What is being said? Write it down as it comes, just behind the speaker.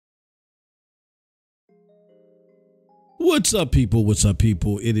What's up, people? What's up,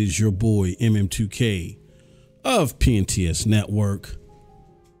 people? It is your boy MM2K of PNTS Network,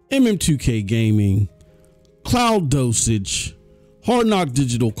 MM2K Gaming, Cloud Dosage, Hard Knock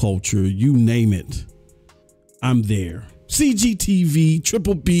Digital Culture, you name it, I'm there. CGTV,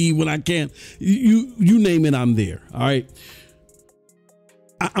 Triple B when I can, you name it, I'm there. All right.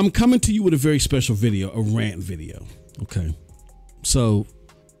 I'm coming to you with a very special video, a rant video. Okay. So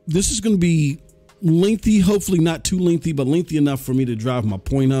this is going to be lengthy, hopefully not too lengthy, but lengthy enough for me to drive my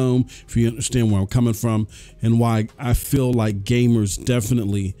point home, if you understand where I'm coming from and why I feel like gamers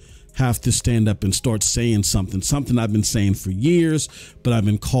definitely have to stand up and start saying something I've been saying for years, but I've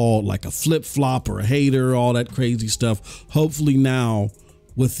been called like a flip-flop or a hater, all that crazy stuff. Hopefully now,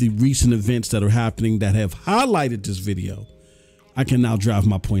 with the recent events that are happening that have highlighted this video, I can now drive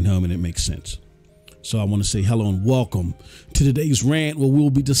my point home and it makes sense. So I want to say hello and welcome to today's rant, where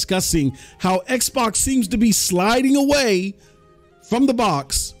we'll be discussing how Xbox seems to be sliding away from the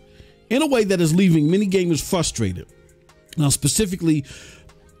box in a way that is leaving many gamers frustrated. Now, specifically,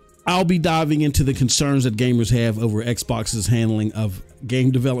 I'll be diving into the concerns that gamers have over Xbox's handling of game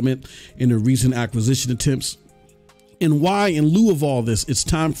development in their recent acquisition attempts, and why, in lieu of all this, it's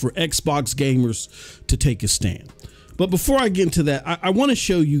time for Xbox gamers to take a stand. But before I get into that, I want to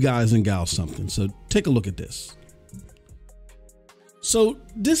show you guys and gals something. So take a look at this. So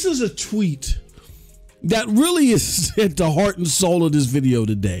this is a tweet that really is at the heart and soul of this video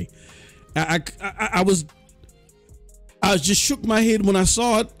today. I just shook my head when I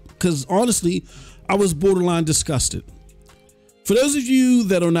saw it, because honestly, I was borderline disgusted. For those of you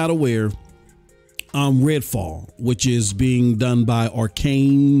that are not aware, Redfall, which is being done by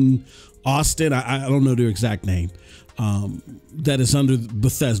Arcane Austin, I don't know their exact name, that is under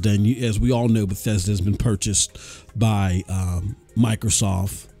Bethesda, and as we all know, Bethesda has been purchased by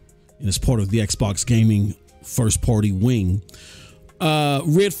Microsoft and is part of the Xbox gaming first party wing.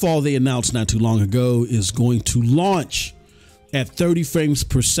 Redfall, they announced not too long ago, is going to launch at 30 frames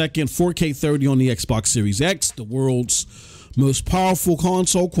per second, 4K 30 on the Xbox Series X, the world's most powerful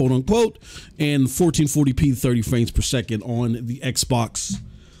console, quote unquote, and 1440p 30 frames per second on the Xbox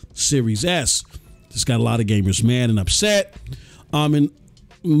Series S. This got a lot of gamers mad and upset. And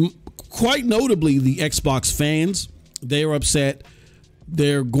quite notably, the Xbox fans, they are upset.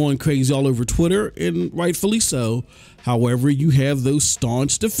 They're going crazy all over Twitter, and rightfully so. However, you have those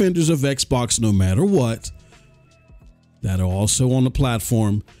staunch defenders of Xbox, no matter what, that are also on the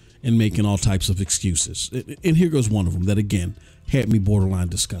platform and making all types of excuses. And here goes one of them that, again, had me borderline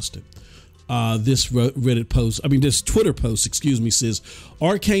disgusted. This Twitter post, excuse me, says,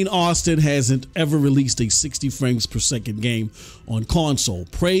 Arcane Austin hasn't ever released a 60 frames per second game on console.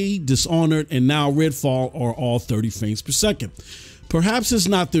 Prey, Dishonored, and now Redfall are all 30 frames per second. Perhaps it's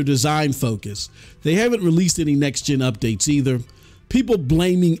not their design focus. They haven't released any next-gen updates either. People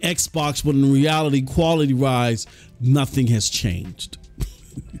blaming Xbox, but in reality, quality-wise, nothing has changed.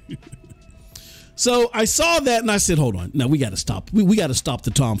 So I saw that and I said, hold on, now we got to stop. We got to stop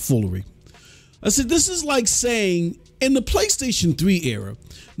the tomfoolery. I said, this is like saying in the PlayStation 3 era,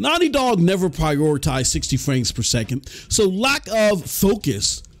 Naughty Dog never prioritized 60 frames per second. So lack of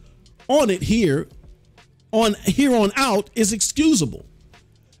focus on it here on out is excusable.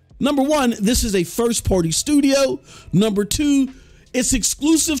 Number one, this is a first party studio. Number two, it's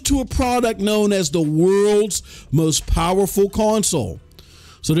exclusive to a product known as the world's most powerful console.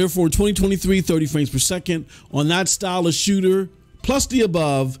 So therefore, 2023, 30 frames per second on that style of shooter, plus the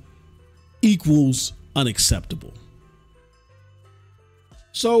above, equals unacceptable.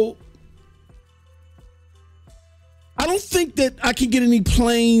 So I don't think that I can get any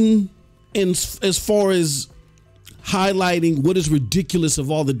plain as far as highlighting what is ridiculous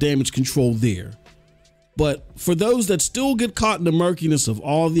of all the damage control there. But for those that still get caught in the murkiness of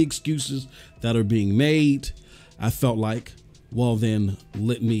all the excuses that are being made, I felt like, well, then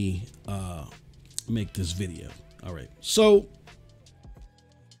let me make this video. All right. So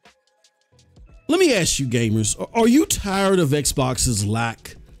let me ask you, gamers, are you tired of Xbox's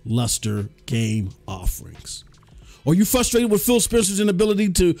lackluster game offerings? Are you frustrated with Phil Spencer's inability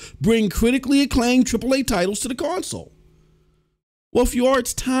to bring critically acclaimed AAA titles to the console? Well, if you are,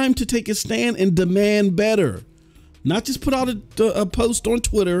 it's time to take a stand and demand better. Not just put out a post on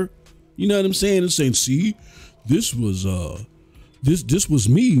Twitter, you know what I'm saying, and saying, see, this was this was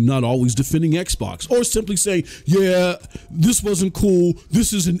me not always defending Xbox, or simply saying, yeah, this wasn't cool,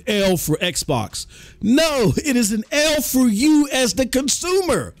 this is an L for Xbox. No, it is an L for you as the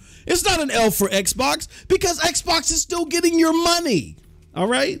consumer. It's not an L for Xbox, because Xbox is still getting your money. All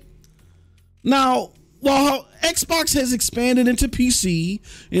right. Now, while Xbox has expanded into PC,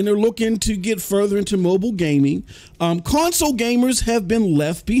 and they're looking to get further into mobile gaming. Console gamers have been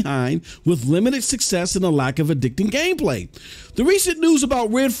left behind with limited success and a lack of addicting gameplay. The recent news about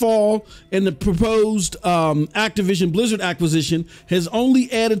Redfall and the proposed Activision Blizzard acquisition has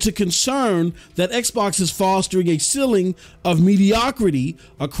only added to concern that Xbox is fostering a ceiling of mediocrity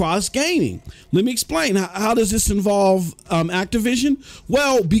across gaming. Let me explain. How does this involve Activision?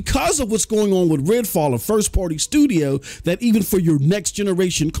 Well, because of what's going on with Redfall, a first-party studio that even for your next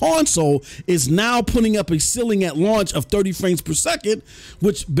generation console is now putting up a ceiling at launch of 30 frames per second,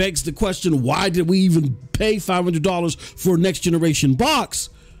 which begs the question, why did we even pay $500 for a next generation box?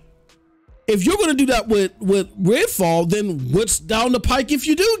 If you're going to do that with Redfall, then what's down the pike if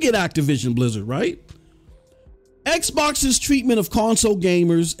you do get Activision Blizzard, right? Xbox's treatment of console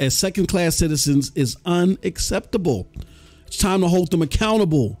gamers as second-class citizens is unacceptable. It's time to hold them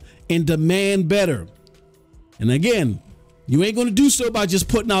accountable and demand better. And again, you ain't going to do so by just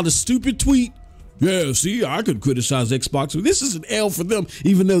putting out a stupid tweet. Yeah, see, I could criticize Xbox. This is an L for them,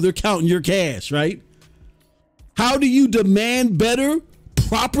 even though they're counting your cash, right? How do you demand better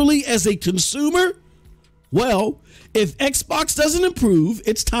properly as a consumer? Well, if Xbox doesn't improve,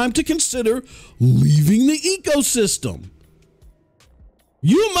 it's time to consider leaving the ecosystem.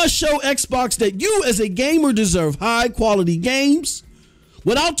 You must show Xbox that you as a gamer deserve high quality games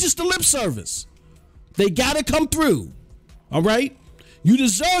without just the lip service. They got to come through. All right? You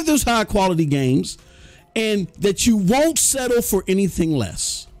deserve those high quality games and that you won't settle for anything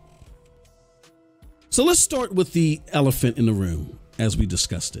less. So let's start with the elephant in the room as we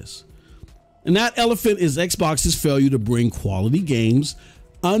discuss this. And that elephant is Xbox's failure to bring quality games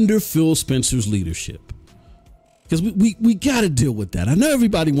under Phil Spencer's leadership. Because we got to deal with that. I know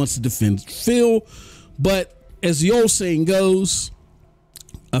everybody wants to defend Phil, but as the old saying goes,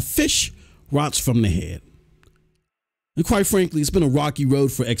 a fish rots from the head. And quite frankly, it's been a rocky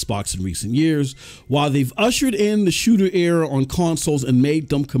road for Xbox in recent years. While they've ushered in the shooter era on consoles and made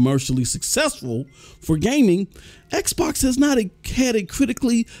them commercially successful for gaming, Xbox has not had a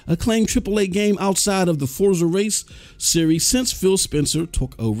critically acclaimed AAA game outside of the Forza Race series since Phil Spencer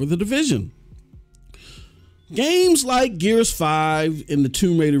took over the division. Games like Gears 5 and the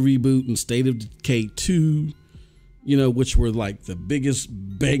Tomb Raider reboot and State of Decay 2, which were like the biggest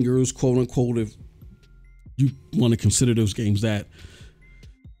bangers, quote unquote, if you want to consider those games that,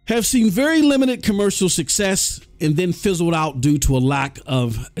 have seen very limited commercial success and then fizzled out due to a lack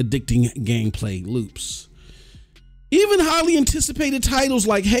of addicting gameplay loops. Even highly anticipated titles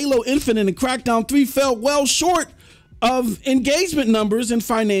like Halo Infinite and Crackdown 3 fell well short of engagement numbers and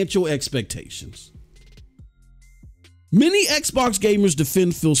financial expectations. Many Xbox gamers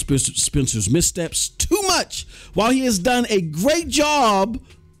defend Phil Spencer's missteps too much, while he has done a great job,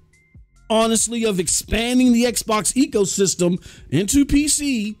 honestly, of expanding the Xbox ecosystem into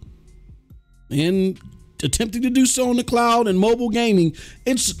PC and attempting to do so on the cloud and mobile gaming.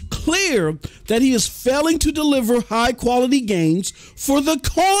 It's clear that he is failing to deliver high quality games for the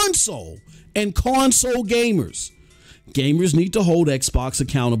console and console gamers. Gamers need to hold Xbox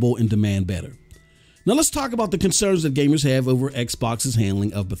accountable and demand better. Now let's talk about the concerns that gamers have over Xbox's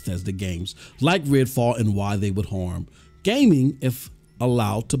handling of Bethesda games like Redfall and why they would harm gaming if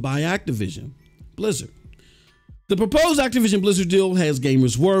allowed to buy Activision Blizzard. The proposed Activision Blizzard deal has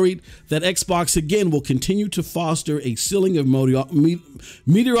gamers worried that Xbox again will continue to foster a ceiling of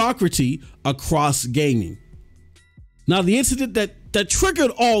mediocrity across gaming. Now, the incident that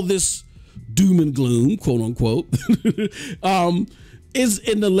triggered all this doom and gloom, quote unquote, is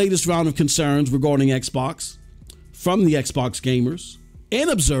in the latest round of concerns regarding Xbox from the Xbox gamers and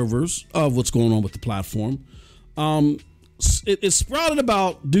observers of what's going on with the platform. It sprouted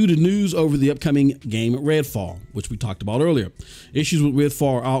about due to news over the upcoming game Redfall, which we talked about earlier. Issues with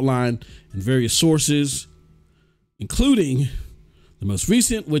Redfall are outlined in various sources, including the most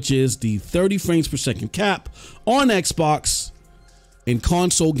recent, which is the 30 frames per second cap on Xbox, and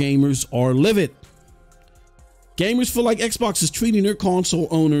console gamers are livid. Gamers feel like Xbox is treating their console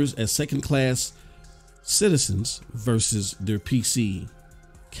owners as second-class citizens versus their PC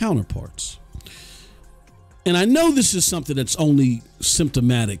counterparts. And I know this is something that's only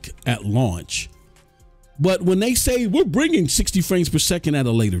symptomatic at launch, but when they say we're bringing 60 frames per second at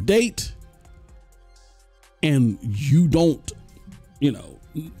a later date, and you don't,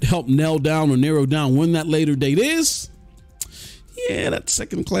 help nail down or narrow down when that later date is, yeah, that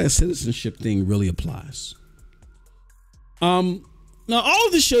second-class citizenship thing really applies. Now, all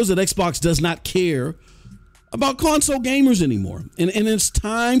of this shows that Xbox does not care about console gamers anymore. And it's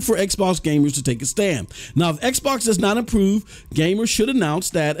time for Xbox gamers to take a stand. Now, if Xbox does not improve, gamers should announce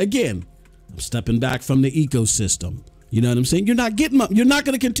that, again, I'm stepping back from the ecosystem. You know what I'm saying? You're not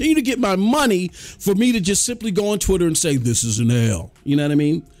going to continue to get my money for me to just simply go on Twitter and say, this is an L. You know what I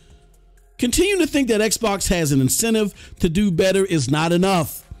mean? Continue to think that Xbox has an incentive to do better is not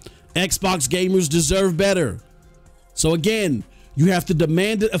enough. Xbox gamers deserve better. So again, you have to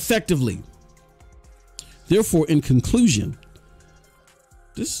demand it effectively. Therefore, in conclusion,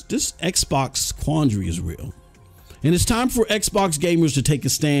 this Xbox quandary is real. And it's time for Xbox gamers to take a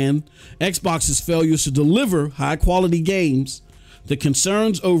stand. Xbox's failures to deliver high quality games, the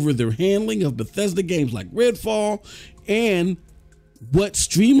concerns over their handling of Bethesda games like Redfall, and what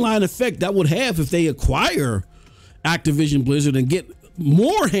streamlined effect that would have if they acquire Activision Blizzard and get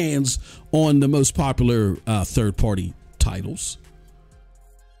more hands on the most popular third-party titles,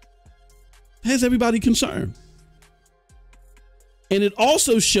 has everybody concerned. And it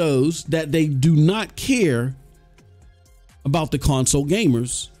also shows that they do not care about the console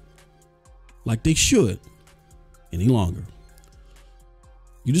gamers like they should any longer.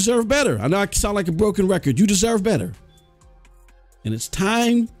 You deserve better. I know I sound like a broken record. You deserve better. And it's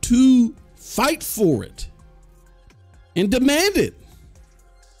time to fight for it and demand it.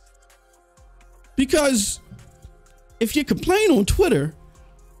 Because if you complain on Twitter,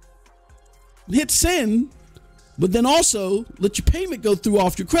 hit send, but then also let your payment go through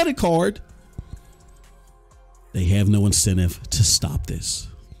off your credit card, they have no incentive to stop this.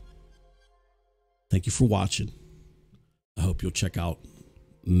 Thank you for watching. I hope you'll check out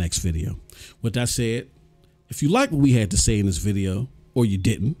the next video. With that said, if you like what we had to say in this video, or you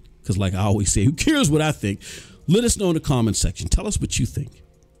didn't, because like I always say, who cares what I think? Let us know in the comment section. Tell us what you think.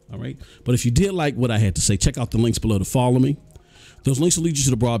 All right. But if you did like what I had to say, check out the links below to follow me. Those links will lead you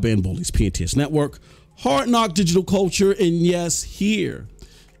to the Broadband Bullies, PNTS Network, Hard Knock Digital Culture, and yes, here,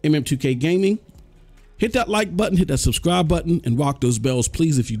 MM2K Gaming. Hit that like button, hit that subscribe button, and rock those bells,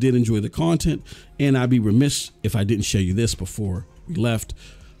 please, if you did enjoy the content. And I'd be remiss if I didn't show you this before we left.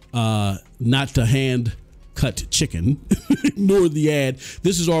 Not to hand cut chicken, nor the ad.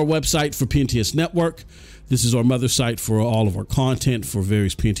 This is our website for PNTS Network. This is our mother site for all of our content for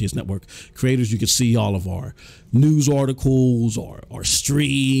various PNTS Network creators. You can see all of our news articles, our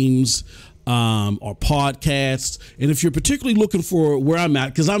streams, our podcasts. And if you're particularly looking for where I'm at,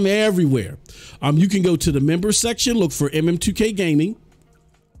 because I'm everywhere, you can go to the members section, look for MM2K Gaming,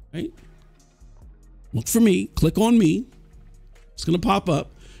 right? Look for me, click on me. It's going to pop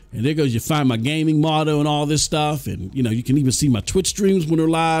up. And there goes, you find my gaming motto and all this stuff. And, you know, you can even see my Twitch streams when they're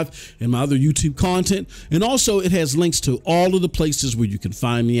live and my other YouTube content. And also it has links to all of the places where you can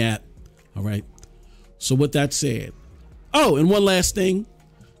find me at. All right. So with that said, oh, and one last thing,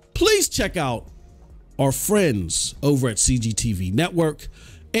 please check out our friends over at CGTV Network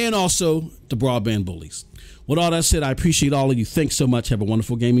and also the Broadband Bullies. With all that said, I appreciate all of you. Thanks so much. Have a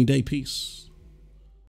wonderful gaming day. Peace.